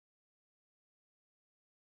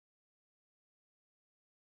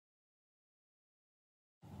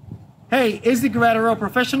Hey, it's the Guerrero,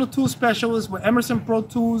 professional tool specialist with Emerson Pro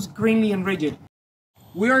Tools, Greenlee, and Rigid.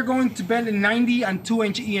 We are going to bend a 90 and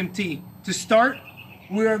 2-inch EMT. To start,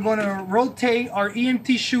 we are going to rotate our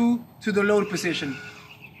EMT shoe to the load position.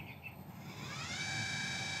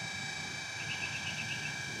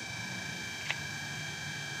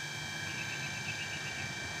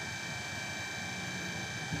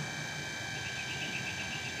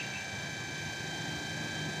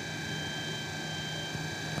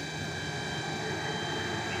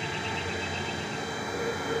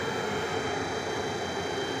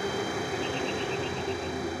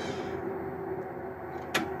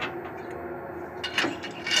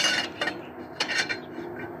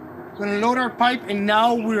 We're going to load our pipe, and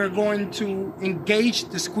now we are going to engage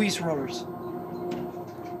the squeeze rollers.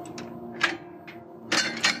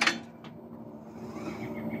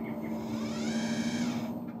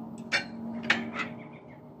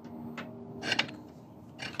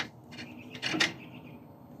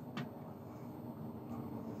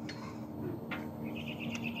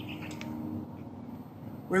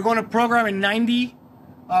 We're going to program a 90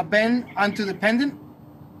 bend onto the pendant.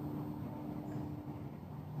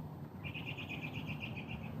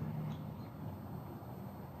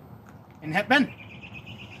 And hit bend.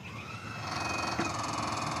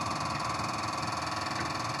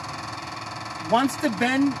 Once the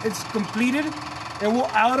bend is completed, it will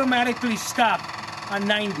automatically stop on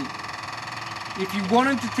 90. If you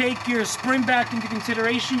wanted to take your spring back into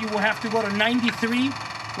consideration, you will have to go to 93,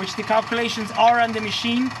 which the calculations are on the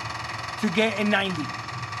machine, to get a 90.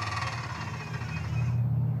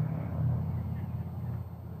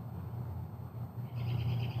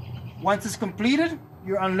 Once it's completed,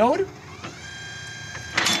 you unload.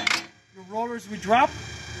 Your rollers will drop.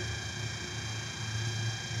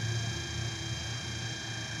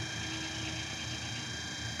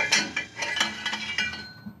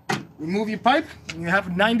 Remove your pipe, and you have a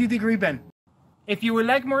 90-degree bend. If you would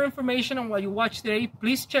like more information on what you watched today,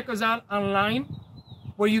 please check us out online,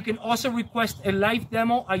 where you can also request a live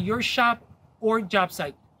demo at your shop or job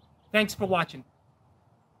site. Thanks for watching.